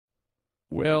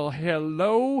Well,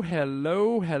 hello. And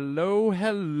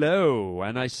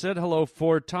I said hello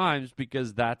 4 times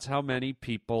because that's how many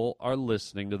people are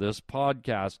listening to this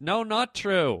podcast. No, not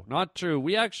true. Not true.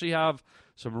 We actually have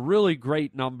some really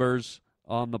great numbers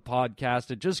on the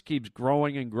podcast. It just keeps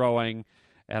growing and growing.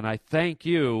 And I thank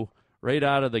you right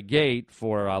out of the gate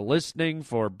for listening,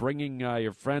 for bringing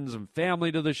your friends and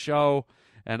family to the show.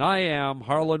 And I am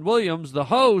Harland Williams, the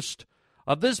host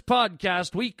of this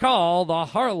podcast we call the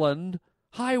Harland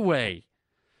Highway.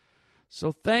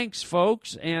 So thanks,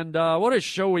 folks. And what a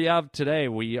show we have today.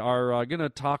 We are going to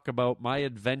talk about my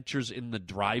adventures in the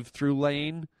drive-thru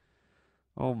lane.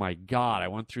 Oh, my God. I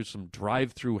went through some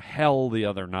drive-thru hell the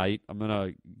other night. I'm going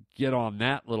to get on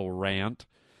that little rant.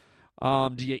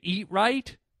 Do you eat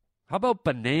right? How about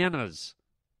bananas?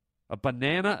 A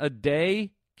banana a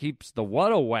day keeps the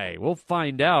what away? We'll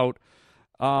find out.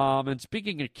 And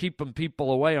speaking of keeping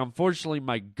people away, unfortunately,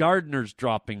 my gardener's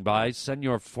dropping by,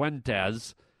 Senor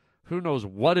Fuentes. Who knows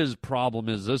what his problem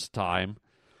is this time?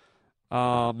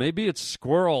 Maybe it's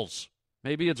squirrels.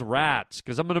 Maybe it's rats,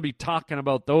 because I'm going to be talking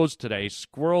about those today.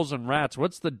 Squirrels and rats.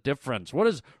 What's the difference? What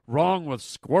is wrong with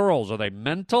squirrels? Are they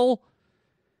mental?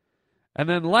 And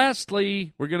then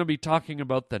lastly, we're going to be talking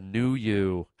about the new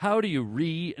you. How do you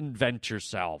reinvent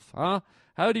yourself, huh?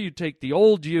 How do you take the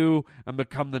old you and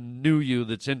become the new you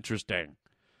that's interesting?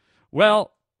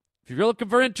 Well, if you're looking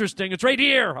for interesting, it's right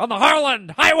here on the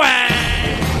Harland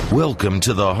Highway! Welcome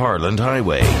to the Harland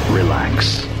Highway.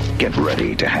 Relax. Get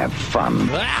ready to have fun.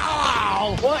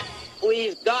 Ow! What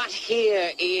we've got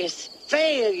here is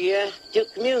failure to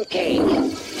communicate.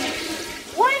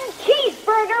 One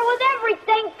cheeseburger with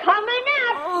everything coming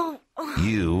out.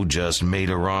 You just made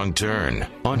a wrong turn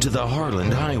onto the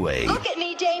Harland Highway. Look at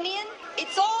me, Damien.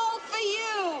 It's all for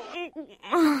you.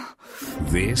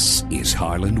 This is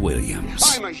Harland Williams.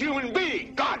 I'm a human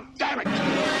being. God damn it.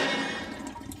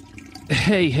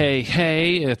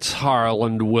 Hey, it's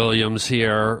Harland Williams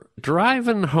here.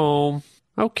 Driving home.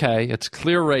 Okay, it's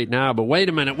clear right now, but wait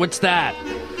a minute, what's that?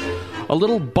 A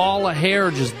little ball of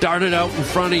hair just darted out in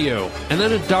front of you, and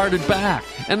then it darted back,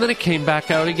 and then it came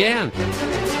back out again.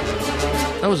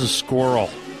 That was a squirrel.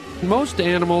 Most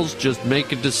animals just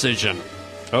make a decision.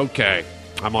 Okay,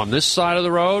 I'm on this side of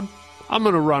the road. I'm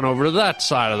going to run over to that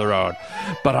side of the road.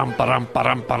 Ba-dum.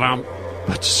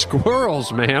 But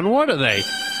squirrels, man, what are they?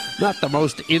 Not the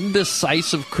most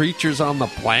indecisive creatures on the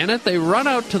planet. They run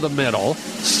out to the middle,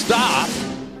 stop,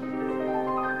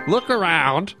 look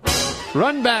around,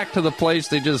 run back to the place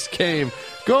they just came,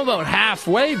 go about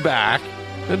halfway back,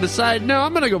 and decide, no,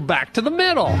 I'm going to go back to the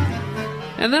middle.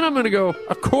 And then I'm going to go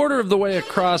a quarter of the way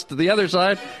across to the other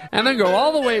side, and then go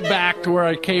all the way back to where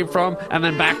I came from, and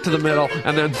then back to the middle,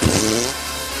 and then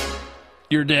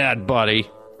you're dead, buddy.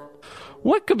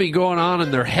 What could be going on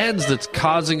in their heads that's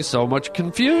causing so much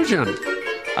confusion?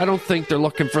 I don't think they're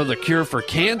looking for the cure for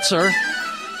cancer.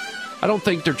 I don't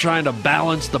think they're trying to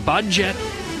balance the budget.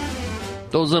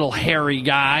 Those little hairy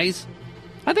guys.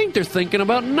 I think they're thinking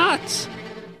about nuts.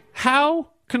 How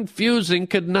confusing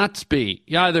could nuts be?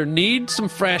 You either need some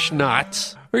fresh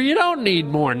nuts, or you don't need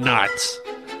more nuts.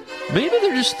 Maybe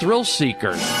they're just thrill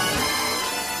seekers.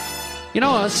 You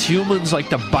know, us humans like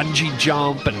to bungee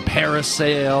jump and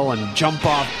parasail and jump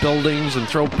off buildings and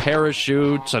throw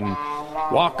parachutes and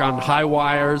walk on high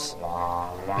wires.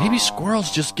 Maybe squirrels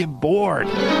just get bored.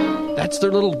 That's their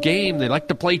little game. They like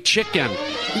to play chicken.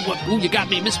 Ooh, you got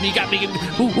me, miss me, you got me.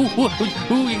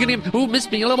 Ooh, you get him. Ooh, miss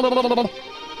me.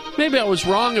 Maybe I was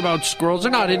wrong about squirrels.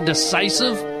 They're not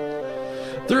indecisive.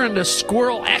 They're into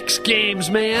Squirrel X games,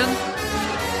 man.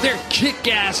 They're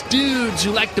kick-ass dudes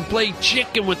who like to play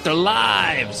chicken with their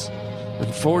lives.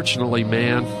 Unfortunately,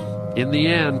 man, in the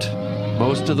end,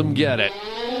 most of them get it.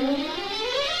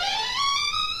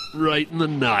 Right in the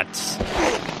nuts.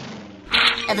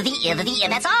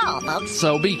 That's all, folks.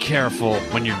 So be careful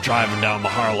when you're driving down the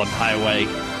Harland Highway.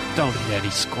 Don't hit any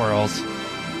squirrels.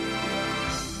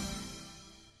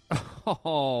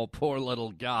 Oh, poor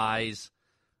little guys.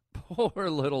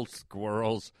 Poor little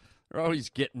squirrels. They're always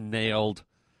getting nailed.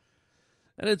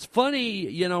 And it's funny,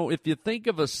 you know, if you think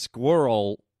of a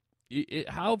squirrel,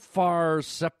 how far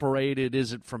separated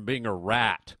is it from being a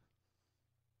rat?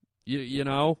 You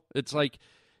know, it's like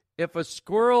if a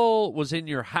squirrel was in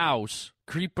your house,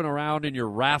 creeping around in your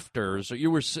rafters, or you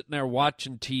were sitting there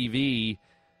watching TV,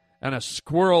 and a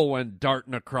squirrel went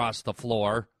darting across the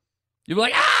floor, you'd be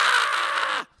like,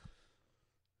 ah!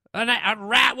 A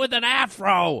rat with an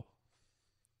afro!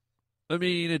 I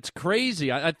mean, it's crazy.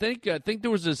 I think there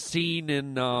was a scene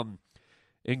in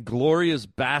Inglourious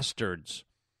Bastards,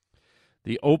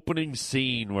 the opening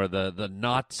scene where the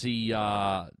Nazi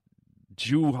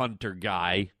Jew hunter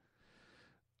guy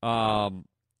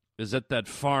is at that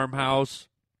farmhouse,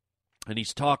 and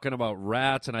he's talking about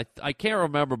rats, and I can't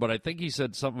remember, but I think he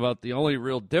said something about the only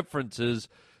real difference is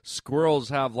squirrels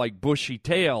have, like, bushy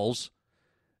tails,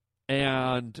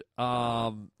 and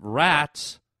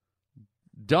rats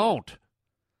don't.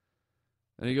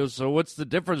 And he goes, so what's the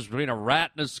difference between a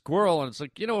rat and a squirrel? And it's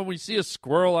like, when we see a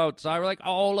squirrel outside, we're like,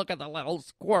 oh, look at the little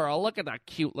squirrel. Look at that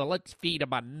cute little, let's feed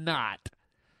him a nut.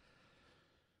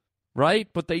 Right?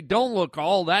 But they don't look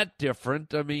all that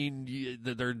different. I mean,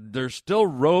 they're still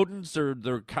rodents.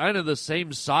 They're kind of the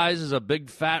same size as a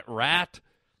big fat rat.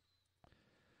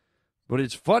 But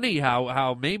it's funny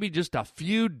how maybe just a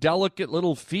few delicate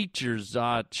little features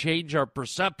change our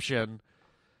perception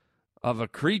of a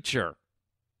creature.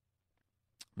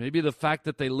 Maybe the fact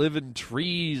that they live in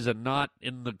trees and not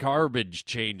in the garbage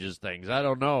changes things. I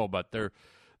don't know, but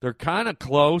they're kind of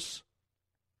close.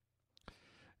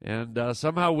 And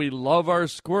somehow we love our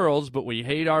squirrels, but we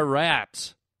hate our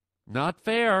rats. Not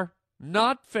fair.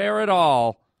 Not fair at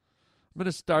all. I'm going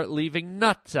to start leaving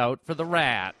nuts out for the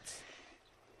rats.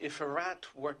 If a rat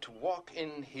were to walk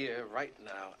in here right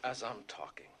now as I'm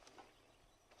talking,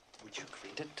 would you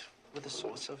greet it with a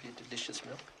source of your delicious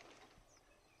milk?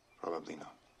 Probably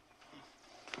not.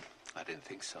 I didn't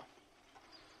think so.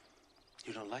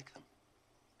 You don't like them.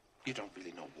 You don't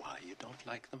really know why you don't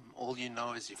like them. All you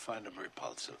know is you find them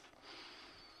repulsive.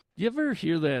 You ever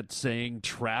hear that saying,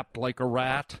 trapped like a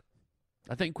rat?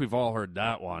 I think we've all heard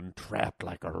that one, trapped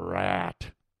like a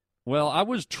rat. Well, I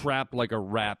was trapped like a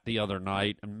rat the other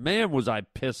night, and man, was I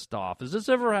pissed off. Has this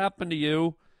ever happened to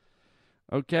you?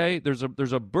 Okay, there's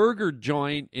a burger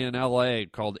joint in L.A.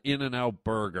 called In-N-Out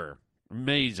Burger.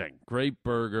 Amazing. Great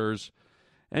burgers.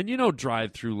 And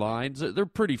drive-through lines, they're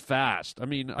pretty fast. I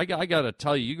mean, I got to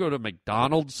tell you, you go to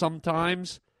McDonald's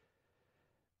sometimes,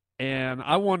 and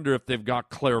I wonder if they've got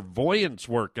clairvoyance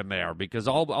working there, because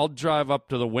I'll drive up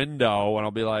to the window, and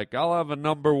I'll be like, I'll have a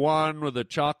number 1 with a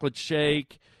chocolate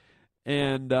shake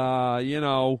and,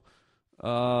 a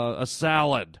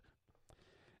salad.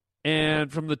 And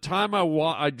from the time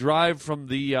I drive from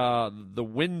the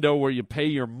window where you pay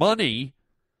your money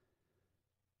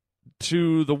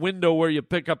to the window where you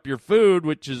pick up your food,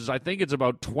 which is, I think it's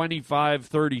about 25,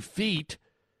 30 feet,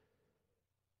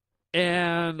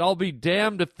 and I'll be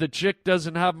damned if the chick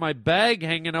doesn't have my bag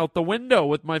hanging out the window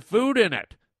with my food in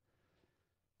it.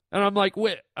 And I'm like,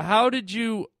 wait, how did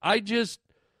you, I just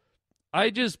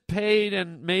paid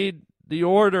and made the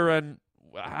order, and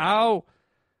how?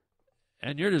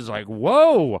 And you're just like,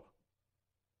 whoa.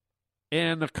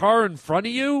 And the car in front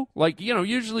of you, like,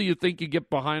 usually you think you get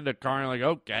behind a car and you're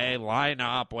like, okay, line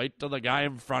up, wait till the guy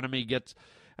in front of me gets,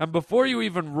 and before you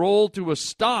even roll to a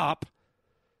stop,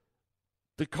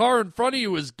 the car in front of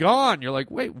you is gone. You're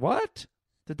like, wait, what?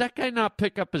 Did that guy not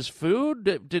pick up his food?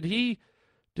 Did he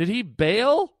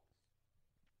bail?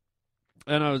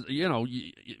 And I was,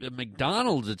 at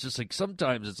McDonald's, it's just like,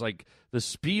 sometimes it's like the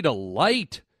speed of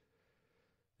light.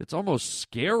 It's almost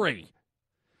scary.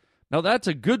 Now, that's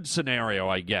a good scenario,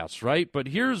 I guess, right? But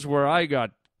here's where I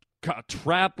got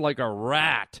trapped like a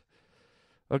rat.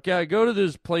 Okay, I go to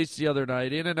this place the other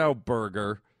night, In-N-Out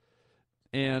Burger,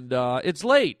 and it's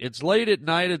late. It's late at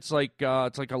night. It's like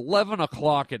 11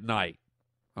 o'clock at night,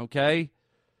 okay?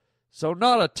 So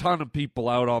not a ton of people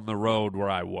out on the road where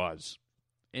I was.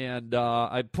 And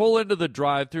I pull into the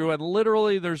drive-thru, and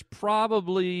literally there's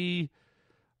probably,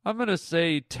 I'm going to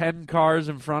say 10 cars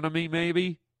in front of me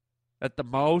maybe. At the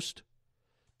most,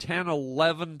 10,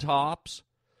 11 tops.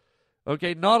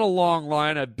 Okay, not a long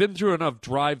line. I've been through enough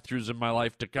drive-thrus in my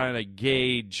life to kind of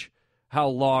gauge how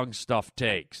long stuff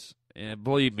takes. And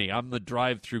believe me, I'm the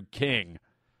drive-thru king.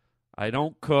 I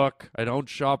don't cook. I don't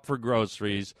shop for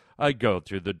groceries. I go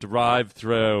through the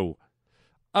drive-thru.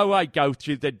 Oh, I go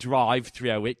through the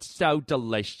drive-thru. It's so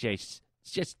delicious.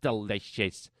 It's just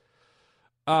delicious.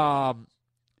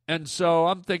 And so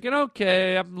I'm thinking,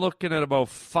 okay, I'm looking at about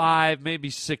 5, maybe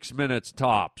 6 minutes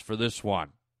tops for this one,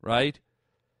 right?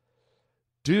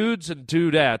 Dudes and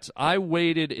dudettes, I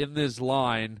waited in this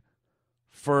line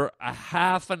for a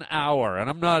half an hour, and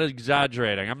I'm not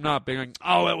exaggerating. I'm not being like,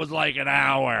 oh, it was like an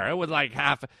hour. It was like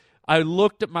half. I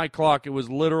looked at my clock. It was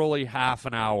literally half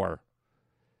an hour.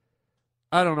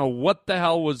 I don't know what the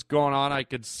hell was going on. I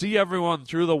could see everyone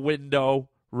through the window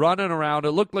running around.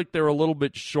 It looked like they were a little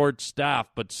bit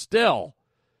short-staffed, but still.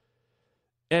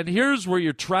 And here's where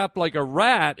you're trapped like a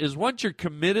rat, is once you're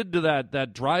committed to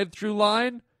that drive-through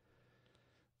line,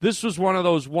 this was one of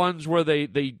those ones where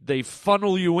they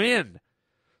funnel you in.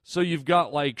 So you've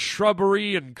got like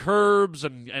shrubbery and curbs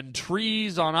and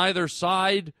trees on either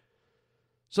side.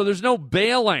 So there's no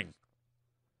bailing.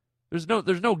 There's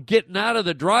no getting out of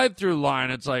the drive-through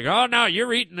line. It's like, oh, no,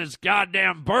 you're eating this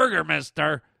goddamn burger,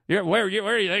 mister. Where do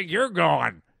you think you're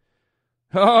going?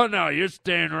 Oh, no, you're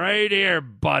staying right here,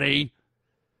 buddy.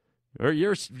 Or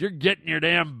you're getting your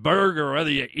damn burger,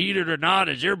 whether you eat it or not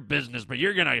is your business, but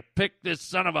you're going to pick this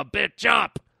son of a bitch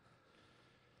up.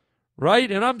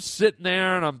 Right? And I'm sitting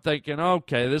there and I'm thinking,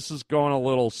 okay, this is going a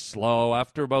little slow.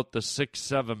 After about the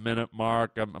 6-7 minute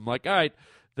mark, I'm like, all right,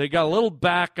 they got a little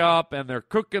backup and they're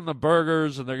cooking the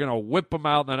burgers and they're going to whip them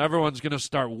out and then everyone's going to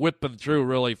start whipping through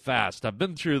really fast. I've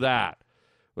been through that.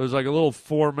 It was like a little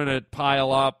 4-minute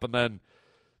pile up, and then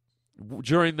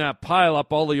during that pile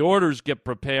up, all the orders get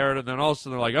prepared, and then all of a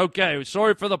sudden they're like, okay,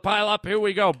 sorry for the pile up, here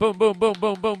we go. Boom, boom, boom,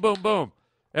 boom, boom, boom, boom.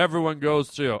 Everyone goes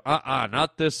through.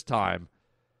 Not this time.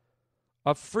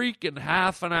 A freaking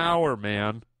half an hour,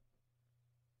 man.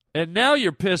 And now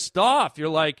you're pissed off. You're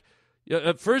like,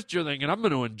 at first you're thinking, I'm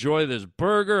going to enjoy this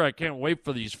burger. I can't wait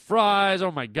for these fries.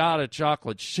 Oh, my God, a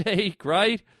chocolate shake,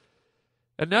 right?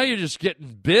 And now you're just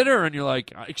getting bitter, and you're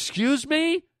like, excuse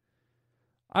me?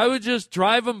 I was just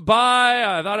driving by.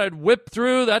 I thought I'd whip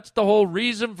through. That's the whole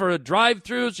reason for a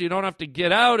drive-through, so you don't have to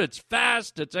get out. It's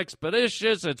fast. It's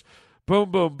expeditious. It's boom,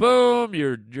 boom, boom.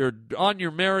 You're on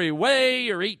your merry way.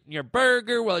 You're eating your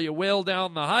burger while you wail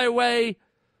down the highway.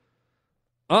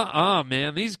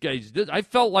 Man, these guys, I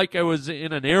felt like I was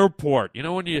in an airport. You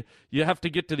know when you have to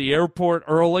get to the airport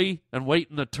early and wait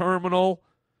in the terminal?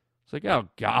 It's like, oh,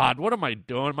 God, what am I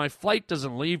doing? My flight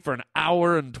doesn't leave for an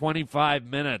hour and 25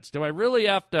 minutes. Do I really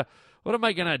have to? What am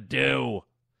I going to do?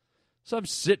 So I'm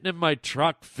sitting in my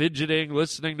truck, fidgeting,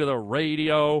 listening to the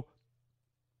radio.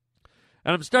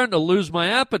 And I'm starting to lose my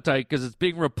appetite because it's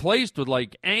being replaced with,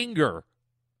 like, anger.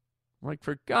 I'm like,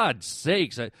 for God's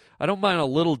sakes, I don't mind a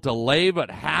little delay, but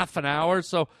half an hour.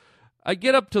 So I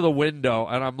get up to the window,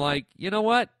 and I'm like, you know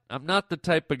what? I'm not the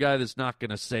type of guy that's not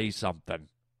going to say something.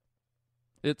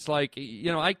 It's like,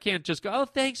 I can't just go, oh,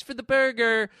 thanks for the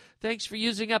burger. Thanks for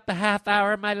using up a half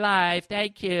hour of my life.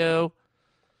 Thank you.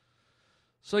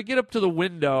 So I get up to the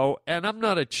window, and I'm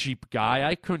not a cheap guy.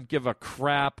 I couldn't give a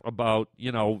crap about, the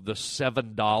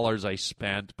 $7 I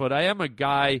spent. But I am a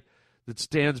guy that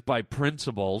stands by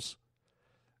principles.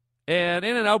 And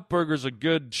In-N-Out Burger's a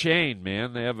good chain,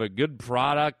 man. They have a good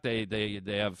product. They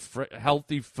have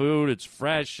healthy food. It's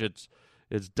fresh.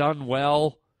 It's done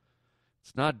well.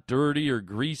 It's not dirty or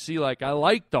greasy. Like, I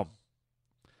like them.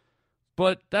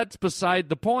 But that's beside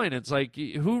the point. It's like,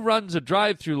 who runs a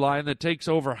drive-through line that takes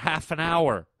over half an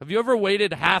hour? Have you ever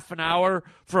waited half an hour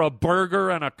for a burger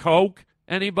and a Coke?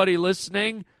 Anybody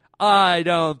listening? I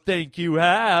don't think you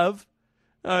have.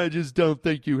 I just don't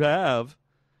think you have.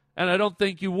 And I don't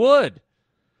think you would.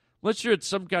 Unless you're at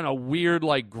some kind of weird,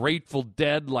 like, Grateful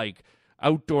Dead, like,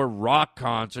 outdoor rock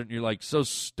concert, and you're like so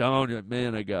stoned, you're like,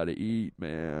 man, I gotta eat,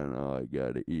 man. Oh, I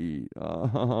gotta eat.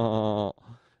 Oh.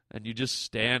 And you just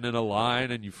stand in a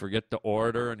line and you forget to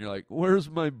order, and you're like, where's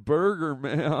my burger,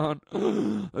 man?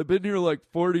 I've been here like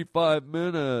 45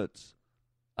 minutes.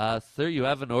 Sir, you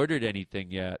haven't ordered anything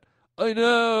yet. I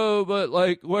know, but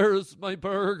like, where's my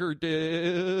burger,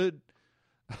 dude?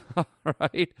 All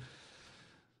right.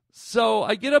 So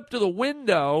I get up to the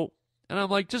window, and I'm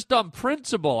like, just on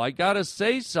principle, I got to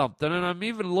say something. And I'm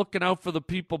even looking out for the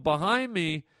people behind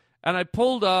me. And I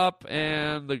pulled up,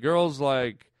 and the girl's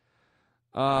like,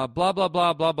 blah, blah,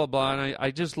 blah, blah, blah, blah. And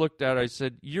I just looked at her. I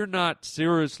said, you're not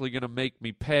seriously going to make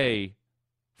me pay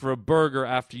for a burger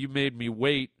after you made me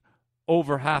wait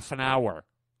over half an hour.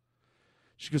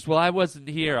 She goes, well, I wasn't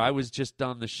here. I was just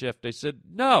on the shift. I said,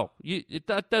 no,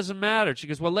 that doesn't matter. She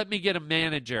goes, well, let me get a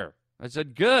manager. I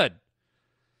said, good.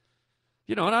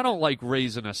 And I don't like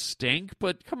raising a stink,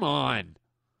 but come on.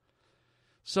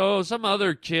 So some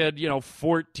other kid,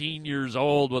 14 years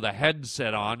old with a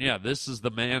headset on, this is the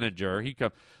manager. He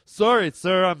comes, sorry,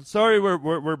 sir, I'm sorry,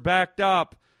 we're backed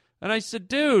up. And I said,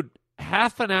 dude,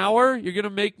 half an hour? You're going to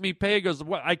make me pay? He goes,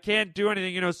 well, I can't do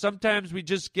anything. Sometimes we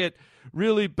just get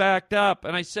really backed up.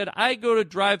 And I said, I go to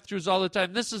drive-thrus all the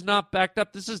time. This is not backed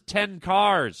up. This is 10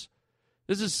 cars.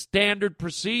 This is standard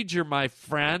procedure, my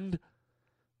friend.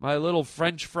 My little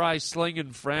French fry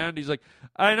slinging friend. He's like,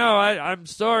 I know, I'm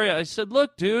sorry. I said,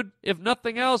 look, dude, if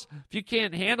nothing else, if you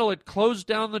can't handle it, close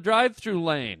down the drive-through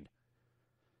lane.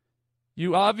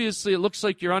 You obviously, it looks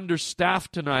like you're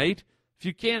understaffed tonight. If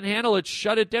you can't handle it,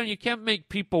 shut it down. You can't make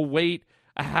people wait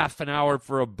a half an hour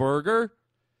for a burger.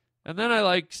 And then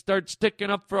I start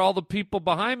sticking up for all the people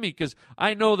behind me because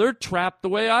I know they're trapped the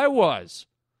way I was.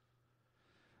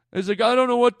 He's like, I don't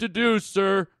know what to do,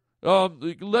 sir.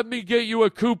 Let me get you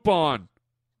a coupon.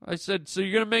 I said, so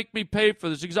you're going to make me pay for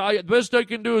this? He goes, the best I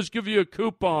can do is give you a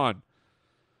coupon.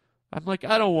 I'm like,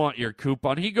 I don't want your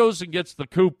coupon. He goes and gets the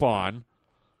coupon.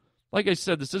 Like I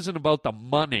said, this isn't about the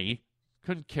money.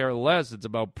 Couldn't care less. It's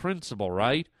about principle,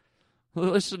 right?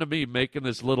 Listen to me making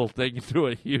this little thing into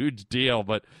a huge deal,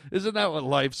 but isn't that what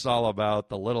life's all about?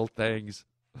 The little things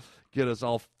get us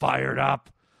all fired up.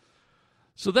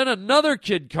 So then another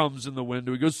kid comes in the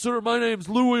window. He goes, "Sir, my name's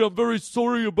Louie. I'm very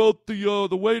sorry about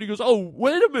the wait." He goes, "Oh,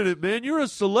 wait a minute, man. You're a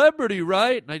celebrity,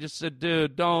 right?" And I just said,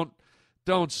 "Dude, don't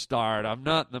start. I'm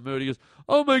not in the mood." He goes,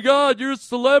 "Oh, my God, you're a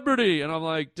celebrity." And I'm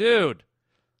like, "Dude,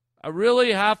 I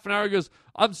really?" Half an hour. He goes,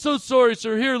 "I'm so sorry,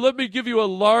 sir. Here, let me give you a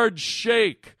large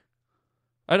shake."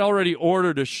 I'd already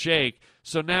ordered a shake.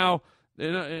 So now,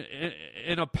 in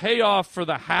a payoff for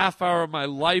the half hour of my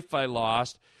life I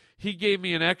lost, he gave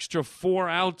me an extra 4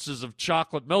 ounces of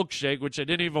chocolate milkshake, which I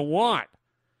didn't even want.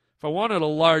 If I wanted a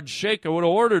large shake, I would have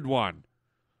ordered one.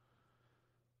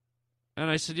 And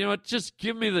I said, "You know what, just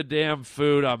give me the damn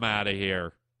food. I'm out of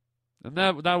here." And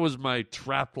that was my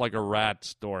trapped like a rat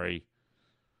story.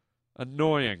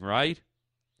 Annoying, right?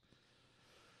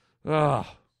 Ugh.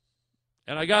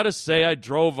 And I got to say, I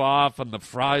drove off, and the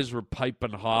fries were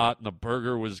piping hot, and the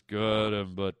burger was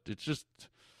good, but it's just,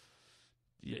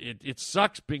 it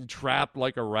sucks being trapped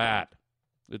like a rat.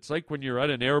 It's like when you're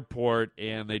at an airport,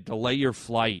 and they delay your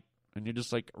flight, and you're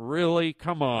just like, really?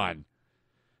 Come on.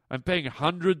 I'm paying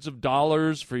hundreds of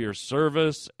dollars for your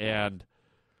service, and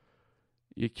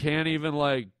you can't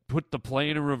even, put the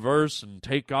plane in reverse and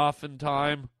take off in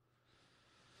time?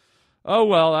 Oh,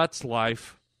 well, that's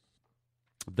life.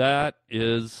 That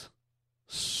is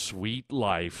sweet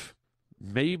life.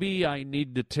 Maybe I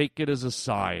need to take it as a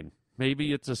sign.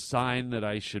 Maybe it's a sign that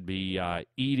I should be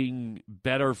eating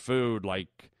better food,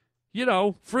 like,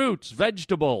 fruits,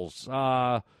 vegetables,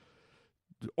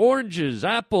 oranges,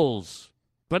 apples,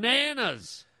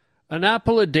 bananas. An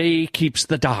apple a day keeps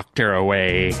the doctor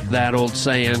away. That old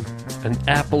saying. An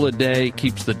apple a day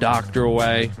keeps the doctor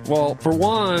away. Well, for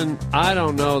one, I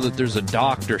don't know that there's a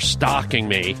doctor stalking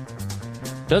me.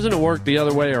 Doesn't it work the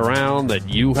other way around, that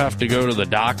you have to go to the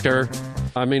doctor?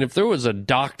 I mean, if there was a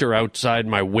doctor outside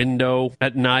my window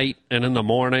at night and in the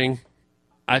morning,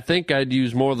 I think I'd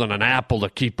use more than an apple to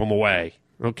keep them away,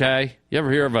 okay? You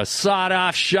ever hear of a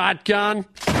sawed-off shotgun?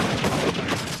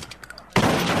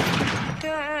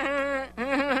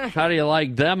 How do you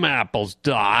like them apples,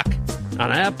 Doc? An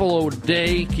apple a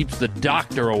day keeps the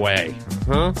doctor away,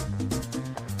 huh?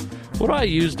 What do I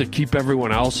use to keep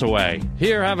everyone else away?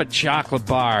 Here, have a chocolate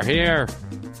bar. Here,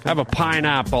 have a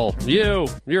pineapple.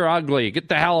 You're ugly. Get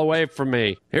the hell away from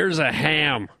me. Here's a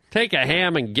ham. Take a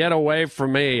ham and get away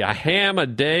from me. A ham a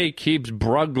day keeps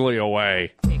Brugly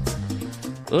away.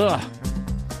 Ugh.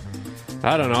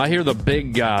 I don't know. I hear the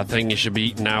big thing you should be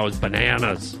eating now is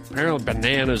bananas. Apparently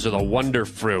bananas are the wonder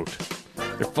fruit.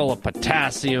 They're full of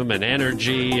potassium and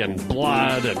energy and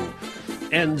blood and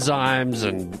enzymes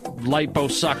and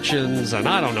liposuctions, and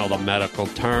I don't know the medical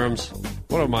terms.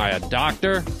 What am I, a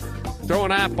doctor? Throw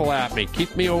an apple at me.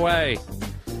 Keep me away.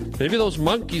 Maybe those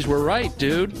monkeys were right,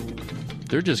 dude.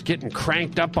 They're just getting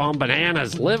cranked up on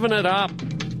bananas, living it up.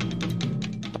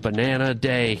 A banana a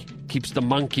day keeps the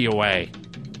monkey away.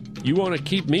 You want to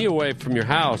keep me away from your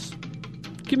house?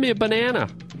 Give me a banana.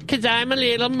 'Cause I'm a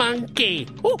little monkey.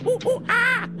 Ooh, ooh, ooh,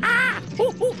 ah, ah,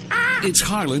 ooh, ooh, ah. It's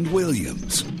Harland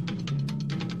Williams.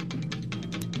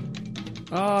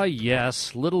 Ah,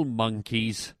 yes, little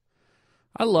monkeys.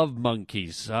 I love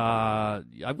monkeys. I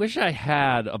wish I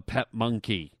had a pet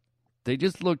monkey. They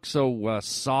just look so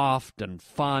soft and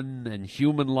fun and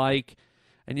human-like,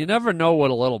 and you never know what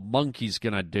a little monkey's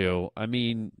going to do. I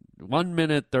mean, one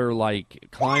minute they're,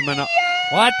 climbing up.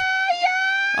 What?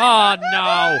 Oh,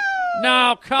 no.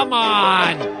 No, come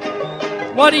on.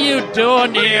 What are you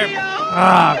doing here?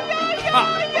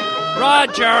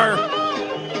 Roger.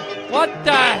 What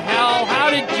the hell? How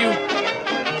did you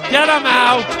get him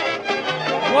out?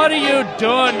 What are you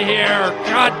doing here?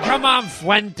 God, come on,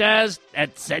 Fuentes.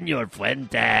 That's Senor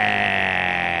Fuentes.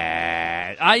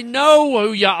 I know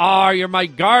who you are. You're my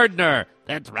gardener.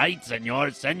 That's right,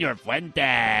 Senor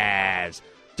Fuentes.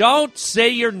 Don't say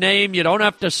your name. You don't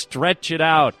have to stretch it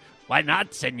out. Why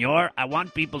not, Senor? I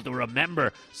want people to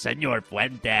remember Senor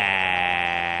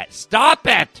Fuentes. Stop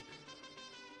it!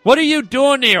 What are you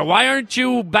doing here? Why aren't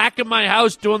you back in my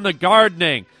house doing the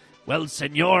gardening? Well,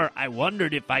 Senor, I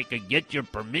wondered if I could get your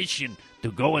permission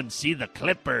to go and see the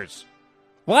Clippers.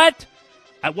 What?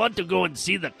 I want to go and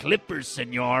see the Clippers,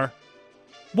 Senor.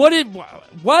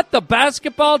 What? The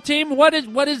basketball team? What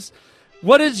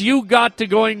is you got to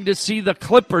going to see the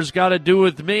Clippers got to do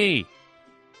with me?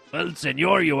 Well,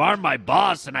 Senor, you are my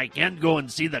boss, and I can't go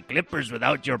and see the Clippers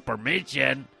without your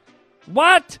permission.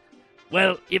 What?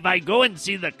 Well, if I go and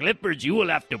see the Clippers, you will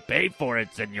have to pay for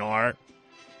it, senor.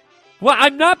 Well,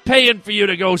 I'm not paying for you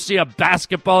to go see a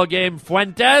basketball game,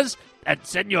 Fuentes. That's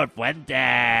Senor Fuente.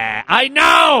 I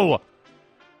know!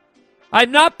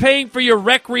 I'm not paying for your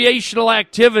recreational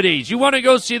activities. You want to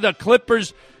go see the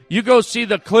Clippers, you go see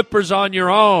the Clippers on your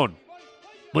own.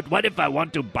 But what if I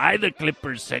want to buy the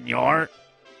Clippers, senor?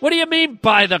 What do you mean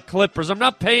buy the Clippers? I'm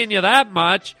not paying you that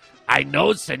much. I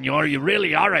know, senor, you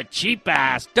really are a cheap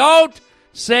ass. Don't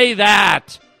say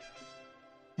that.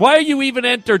 Why are you even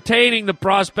entertaining the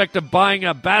prospect of buying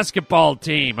a basketball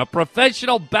team, a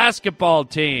professional basketball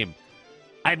team?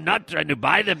 I'm not trying to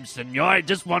buy them, senor. I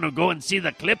just want to go and see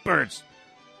the Clippers.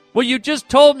 Well, you just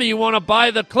told me you want to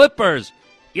buy the Clippers.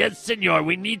 Yes, senor,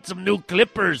 we need some new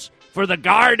Clippers for the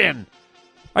garden.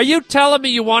 Are you telling me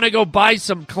you want to go buy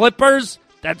some Clippers?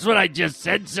 That's what I just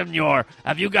said, senor.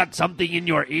 Have you got something in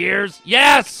your ears?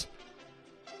 Yes!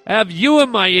 I have you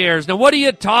in my ears. Now, what are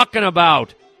you talking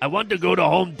about? I want to go to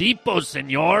Home Depot,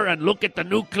 senor, and look at the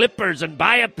new Clippers and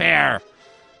buy a pair.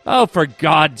 Oh, for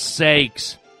God's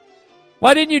sakes.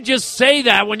 Why didn't you just say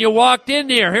that when you walked in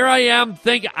here? Here I am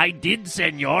thinking. I did,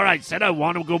 senor. I said I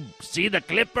want to go see the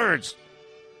Clippers.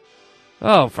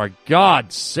 Oh, for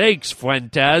God's sakes,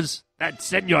 Fuentes. That's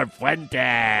Senor Fuente.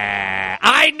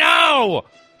 I know!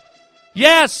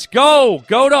 Yes, go.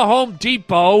 Go to Home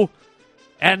Depot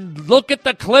and look at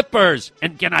the Clippers.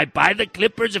 And can I buy the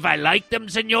Clippers if I like them,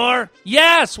 senor?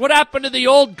 Yes. What happened to the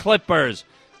old Clippers?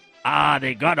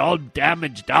 They got all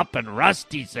damaged up and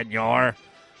rusty, senor.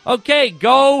 Okay,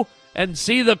 go and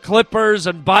see the Clippers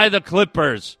and buy the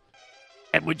Clippers.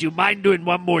 And would you mind doing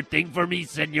one more thing for me,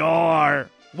 senor?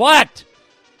 What?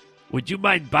 Would you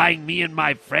mind buying me and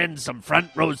my friends some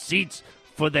front row seats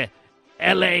for the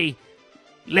L.A.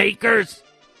 Lakers?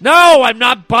 No, I'm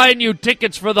not buying you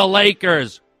tickets for the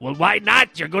Lakers. Well, why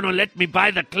not? You're going to let me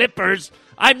buy the Clippers.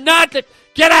 I'm not.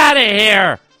 Get out of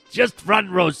here. Just front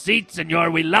row seats, senor.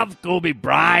 We love Kobe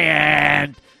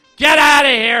Bryant. Get out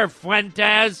of here,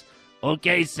 Fuentes.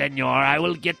 Okay, senor. I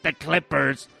will get the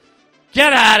Clippers.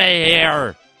 Get out of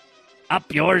here.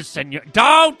 Up yours, senor.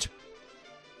 Don't.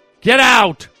 Get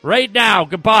out right now.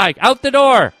 Goodbye. Out the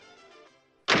door.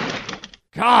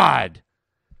 God.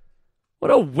 What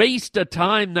a waste of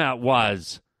time that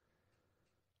was.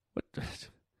 What?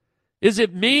 Is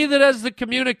it me that has the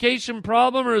communication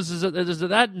problem, or is it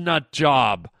that nut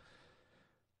job?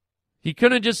 He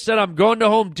could have just said, I'm going to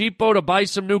Home Depot to buy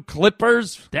some new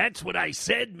Clippers. That's what I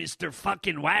said, Mr.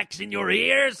 Fucking Wax in your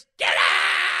ears. Get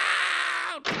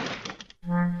out!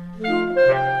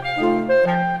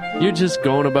 You're just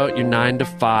going about your 9 to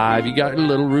 5. You got your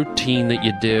little routine that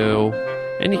you do.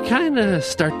 And you kind of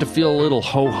start to feel a little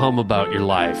ho-hum about your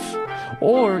life.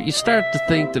 Or you start to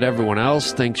think that everyone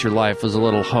else thinks your life is a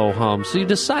little ho-hum. So you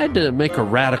decide to make a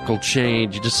radical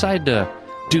change. You decide to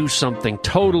do something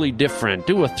totally different.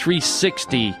 Do a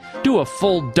 360. Do a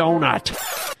full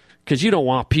donut. Because you don't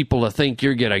want people to think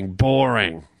you're getting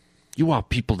boring. You want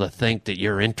people to think that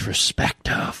you're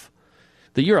introspective.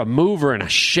 That you're a mover and a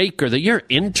shaker. That you're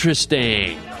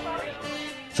interesting.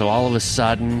 So all of a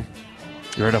sudden,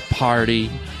 you're at a party,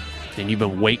 and you've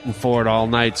been waiting for it all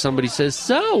night. Somebody says,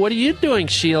 so, what are you doing,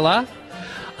 Sheila?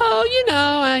 Oh, you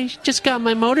know, I just got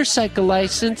my motorcycle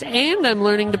license, and I'm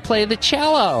learning to play the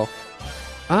cello.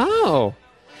 Oh.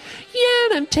 Yeah,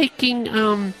 and I'm taking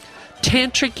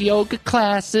tantric yoga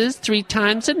classes 3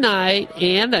 times a night,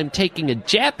 and I'm taking a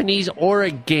Japanese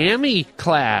origami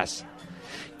class.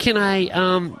 Can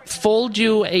I fold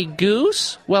you a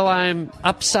goose while I'm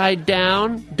upside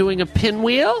down doing a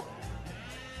pinwheel?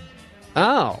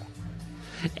 Oh.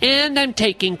 And I'm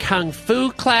taking kung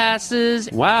fu classes.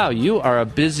 Wow, you are a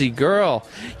busy girl.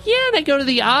 Yeah, and I go to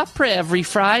the opera every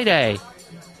Friday.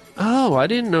 Oh, I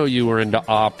didn't know you were into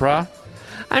opera.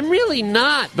 I'm really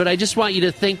not, but I just want you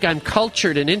to think I'm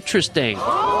cultured and interesting.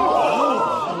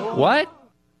 What?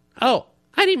 Oh,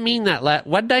 I didn't mean that.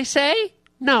 What did I say?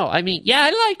 No, I mean, yeah,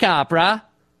 I like opera.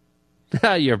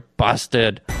 You're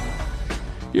busted.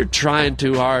 You're trying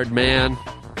too hard, man.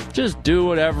 Just do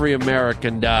what every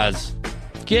American does.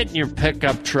 Get in your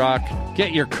pickup truck.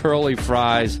 Get your curly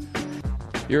fries.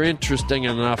 You're interesting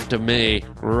enough to me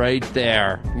right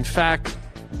there. In fact,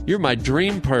 you're my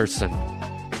dream person.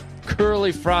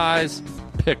 Curly fries,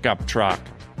 pickup truck.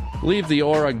 Leave the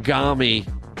origami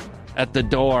at the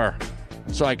door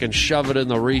so I can shove it in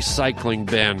the recycling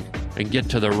bin and get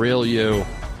to the real you.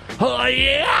 Oh,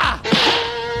 yeah!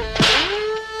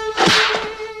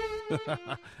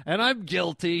 And I'm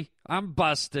guilty. I'm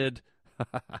busted.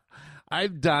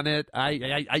 I've done it.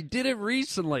 I did it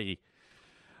recently.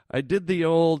 I did the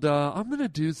old, I'm going to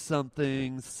do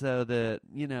something so that,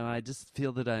 I just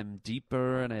feel that I'm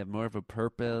deeper and I have more of a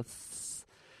purpose.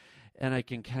 And I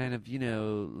can kind of,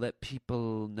 let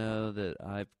people know that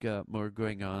I've got more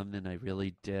going on than I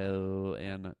really do.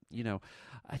 And,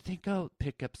 I think I'll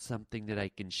pick up something that I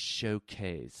can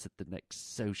showcase at the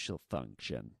next social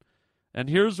function. And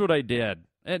here's what I did.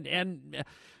 And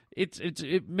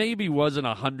it maybe wasn't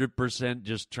 100%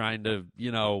 just trying to,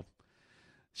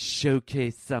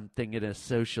 showcase something at a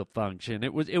social function.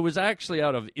 It was actually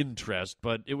out of interest,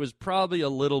 but it was probably a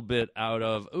little bit out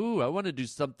of, I want to do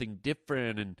something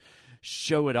different and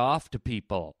show it off to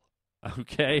people.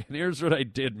 Okay, and here's what I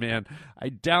did, man. I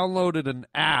downloaded an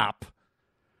app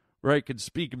where I could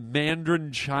speak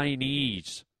Mandarin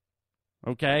Chinese.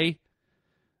 Okay?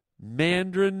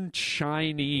 Mandarin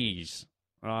Chinese.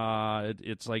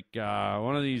 It's like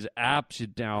one of these apps you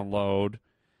download,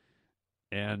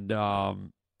 and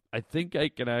I think I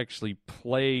can actually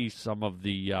play some of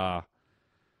the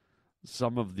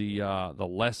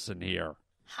lesson here.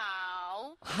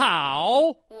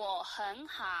 好，我很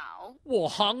好，我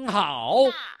很好，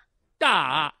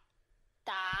大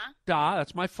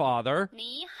，that's my father.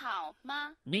 你好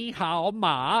吗？你好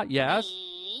吗？ Yes.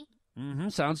 你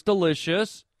Sounds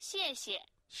delicious. 谢谢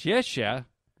谢谢.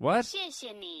 What? 谢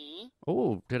谢你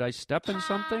Oh, did I step in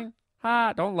something?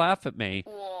 Ha, don't laugh at me.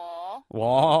 我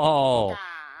Whoa.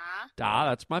 打 Da,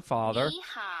 that's my father. 你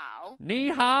好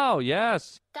Ni hao,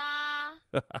 yes. 哒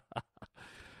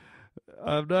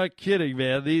I'm not kidding,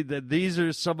 man. These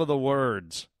are some of the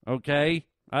words, okay?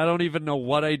 I don't even know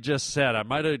what I just said. I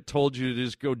might have told you to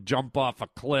just go jump off a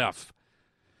cliff.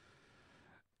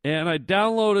 And I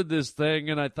downloaded this thing,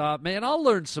 and I thought, man, I'll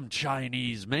learn some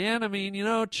Chinese, man. I mean,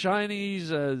 Chinese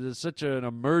is such an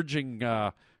emerging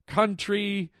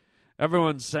country.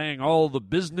 Everyone's saying, the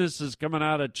business is coming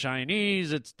out of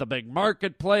Chinese. It's the big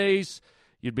marketplace.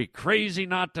 You'd be crazy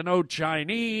not to know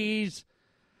Chinese.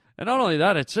 And not only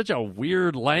that, it's such a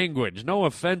weird language. No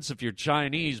offense if you're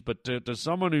Chinese, but to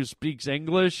someone who speaks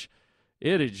English,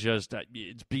 it is just,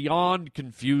 it's beyond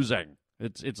confusing.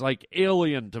 It's like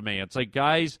alien to me. It's like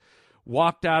guys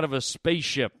walked out of a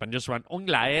spaceship and just went,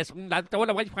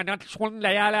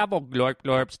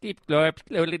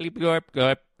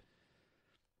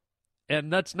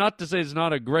 and that's not to say it's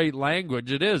not a great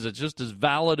language. It is. It's just as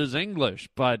valid as English.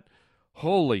 But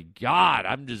holy God,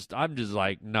 I'm just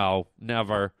like, no,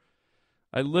 never.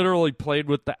 I literally played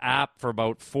with the app for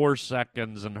about 4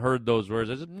 seconds and heard those words.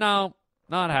 I said, no,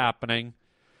 not happening.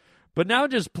 But now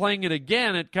just playing it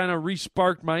again, it kind of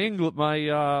re-sparked my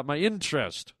my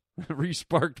interest.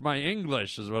 Re-sparked my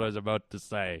English is what I was about to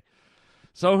say.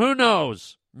 So who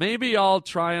knows? Maybe I'll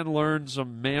try and learn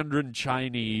some Mandarin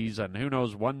Chinese, and who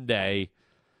knows, one day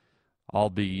I'll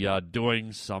be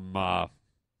doing some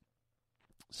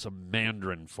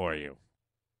Mandarin for you.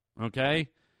 Okay?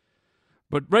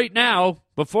 But right now,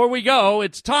 before we go,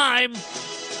 it's time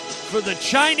for the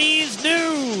Chinese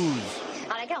news.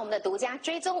 好，来看我们的独家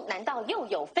追踪，难道又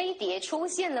有飞碟出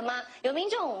现了吗？有民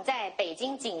众在北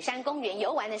京景山公园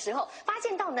游玩的时候，发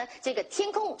现到呢，这个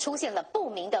天空出现了不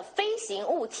明的飞行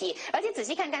物体，而且仔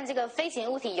细看看这个飞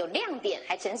行物体有亮点，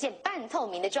还呈现半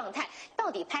透明的状态，到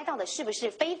底拍到的是不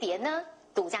是飞碟呢？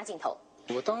独家镜头。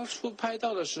我当初拍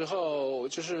到的时候，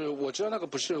就是我知道那个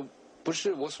不是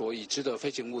我所已知的飞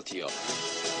行物体哦。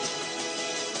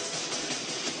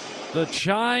The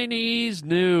Chinese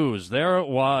news. There it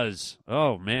was.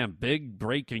 Oh, man, big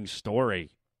breaking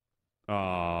story.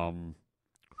 Yeah.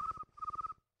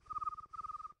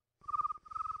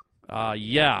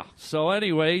 So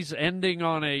anyways, ending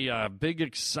on a big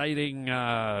exciting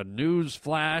news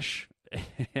flash.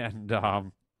 And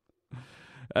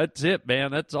that's it,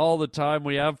 man. That's all the time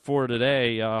we have for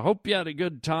today. Hope you had a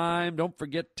good time. Don't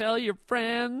forget, tell your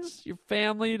friends, your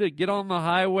family to get on the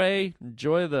highway.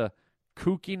 Enjoy the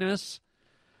kookiness.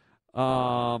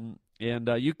 And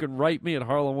you can write me at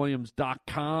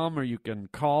harlanwilliams.com, or you can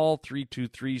call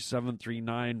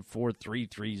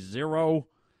 323-739-4330.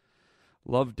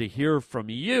 Love to hear from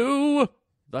you,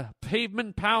 the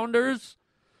pavement pounders.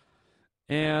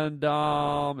 And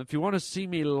if you want to see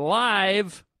me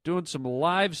live, doing some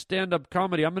live stand-up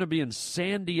comedy, I'm going to be in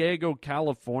San Diego,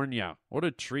 California. What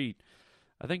a treat.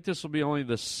 I think this will be only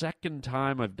the second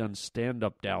time I've done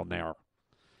stand-up down there.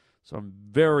 So I'm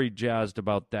very jazzed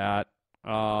about that.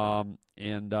 And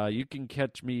you can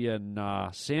catch me in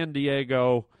San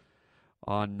Diego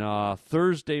on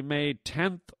Thursday, May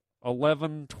 10th,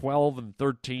 11th, 12th, and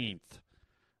 13th.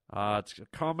 It's a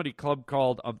comedy club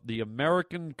called the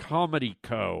American Comedy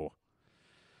Co.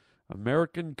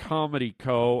 American Comedy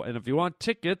Co. And if you want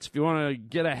tickets, if you want to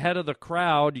get ahead of the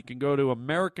crowd, you can go to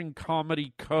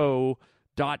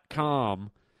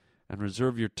AmericanComedyCo.com and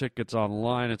reserve your tickets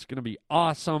online. It's going to be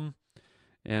awesome,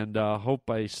 and hope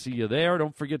I see you there.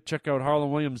 Don't forget, check out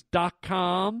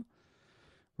HarlanWilliams.com,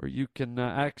 where you can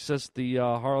access the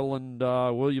Harlan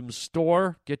Williams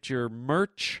store, get your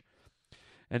merch.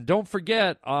 And don't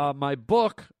forget, my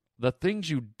book, The Things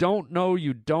You Don't Know,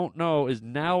 is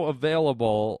now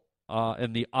available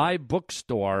in the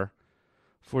iBookstore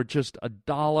for just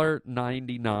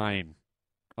 $1.99.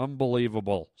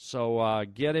 Unbelievable. So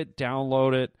get it,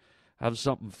 download it, have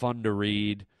something fun to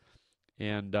read.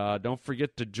 And don't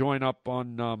forget to join up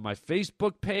on my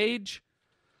Facebook page.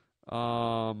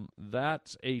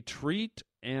 That's a treat.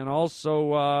 And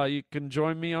also you can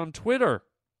join me on Twitter.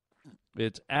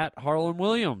 It's at Harlan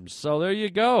Williams. So there you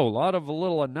go. A lot of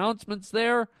little announcements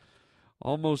there,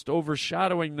 almost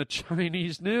overshadowing the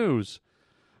Chinese news.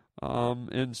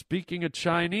 And speaking of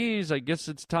Chinese, I guess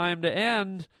it's time to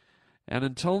end. And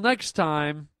until next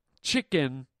time,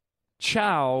 chicken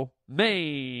chow mein,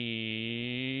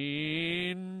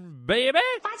 baby.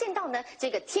 发现到呢，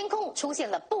这个天空出现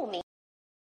了不明。